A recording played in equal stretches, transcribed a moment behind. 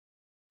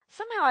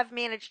Somehow I've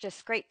managed to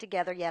scrape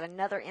together yet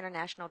another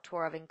international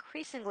tour of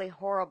increasingly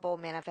horrible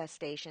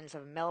manifestations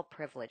of male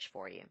privilege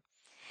for you.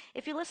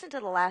 If you listened to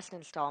the last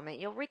installment,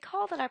 you'll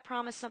recall that I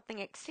promised something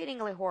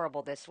exceedingly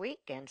horrible this week,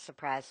 and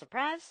surprise,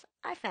 surprise,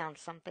 I found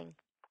something.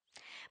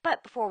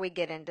 But before we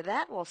get into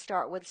that, we'll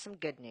start with some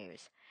good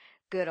news.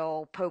 Good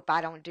old Pope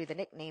I don't do the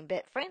nickname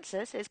bit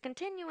Francis is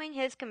continuing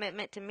his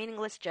commitment to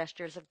meaningless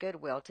gestures of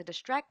goodwill to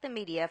distract the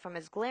media from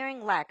his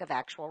glaring lack of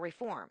actual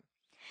reform.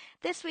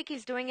 This week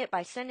he's doing it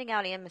by sending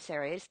out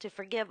emissaries to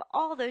forgive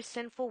all those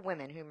sinful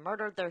women who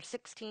murdered their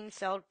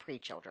 16-celled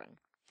pre-children.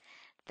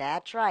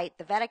 That's right,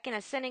 the Vatican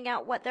is sending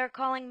out what they're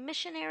calling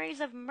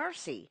missionaries of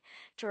mercy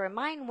to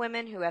remind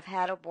women who have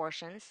had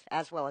abortions,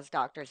 as well as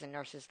doctors and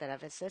nurses that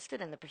have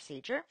assisted in the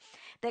procedure,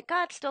 that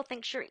God still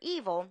thinks you're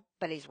evil,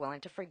 but he's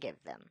willing to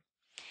forgive them.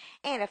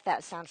 And if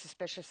that sounds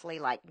suspiciously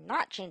like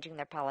not changing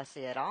their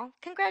policy at all,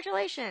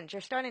 congratulations,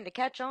 you're starting to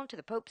catch on to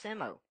the Pope's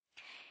MO.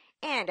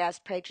 And as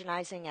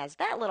patronizing as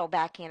that little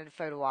backhanded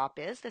photo op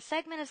is, the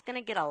segment is going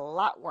to get a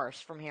lot worse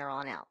from here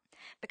on out.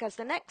 Because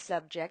the next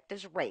subject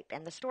is rape,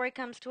 and the story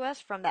comes to us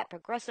from that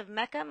progressive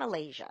Mecca,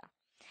 Malaysia.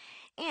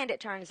 And it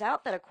turns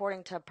out that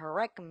according to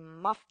Parek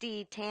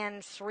Mufti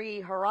Tan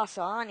Sri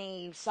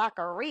Harasani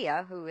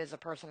Sakaria, who is a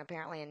person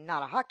apparently and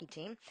not a hockey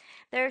team,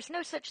 there's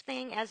no such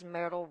thing as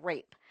marital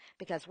rape,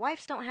 because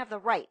wives don't have the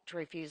right to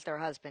refuse their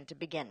husband to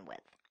begin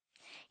with.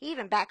 He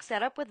even backs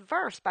that up with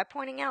verse by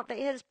pointing out that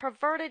his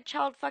perverted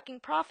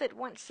child-fucking prophet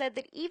once said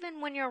that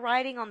even when you're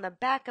riding on the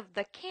back of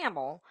the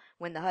camel,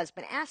 when the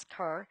husband asks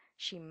her,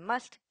 she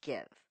must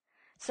give.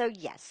 So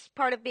yes,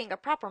 part of being a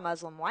proper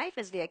Muslim wife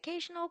is the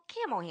occasional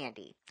camel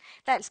handy.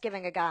 That's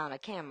giving a guy on a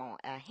camel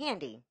a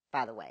handy,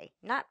 by the way,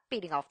 not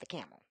beating off the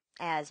camel.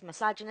 As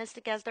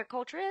misogynistic as their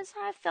culture is,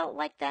 I felt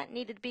like that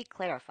needed to be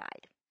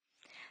clarified.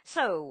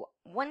 So,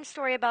 one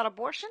story about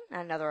abortion,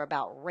 another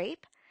about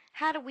rape.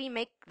 How do we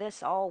make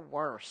this all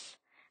worse?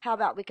 How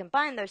about we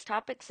combine those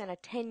topics in a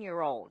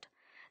 10-year-old?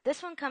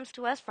 This one comes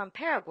to us from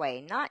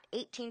Paraguay, not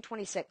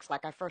 1826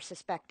 like I first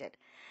suspected.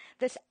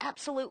 This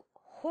absolute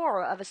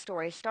horror of a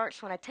story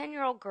starts when a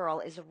 10-year-old girl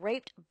is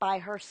raped by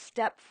her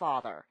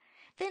stepfather.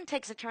 Then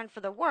takes a turn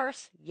for the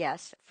worse,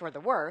 yes, for the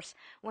worse,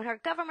 when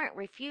her government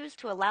refused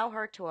to allow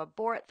her to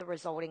abort the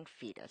resulting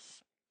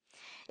fetus.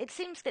 It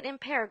seems that in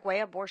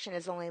Paraguay, abortion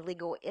is only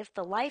legal if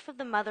the life of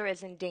the mother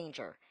is in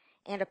danger,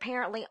 and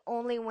apparently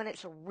only when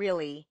it's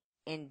really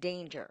in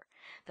danger.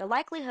 The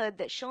likelihood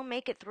that she'll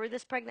make it through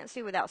this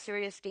pregnancy without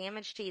serious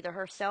damage to either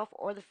herself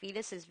or the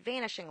fetus is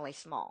vanishingly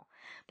small.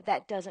 But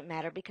that doesn't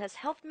matter because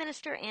Health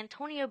Minister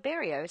Antonio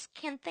Barrios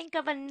can think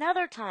of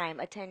another time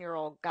a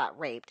 10-year-old got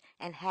raped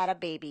and had a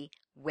baby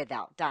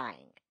without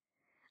dying.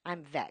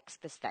 I'm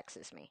vexed. This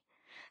vexes me.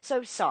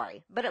 So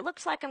sorry, but it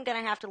looks like I'm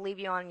going to have to leave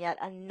you on yet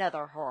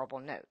another horrible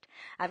note.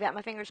 I've got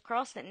my fingers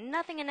crossed that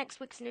nothing in next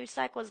week's news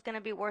cycle is going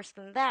to be worse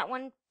than that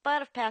one,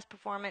 but if past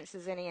performance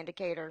is any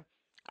indicator,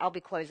 I'll be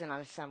closing on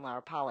a similar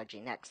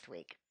apology next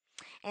week.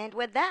 And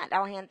with that,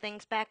 I'll hand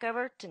things back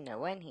over to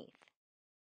Noah and Heath.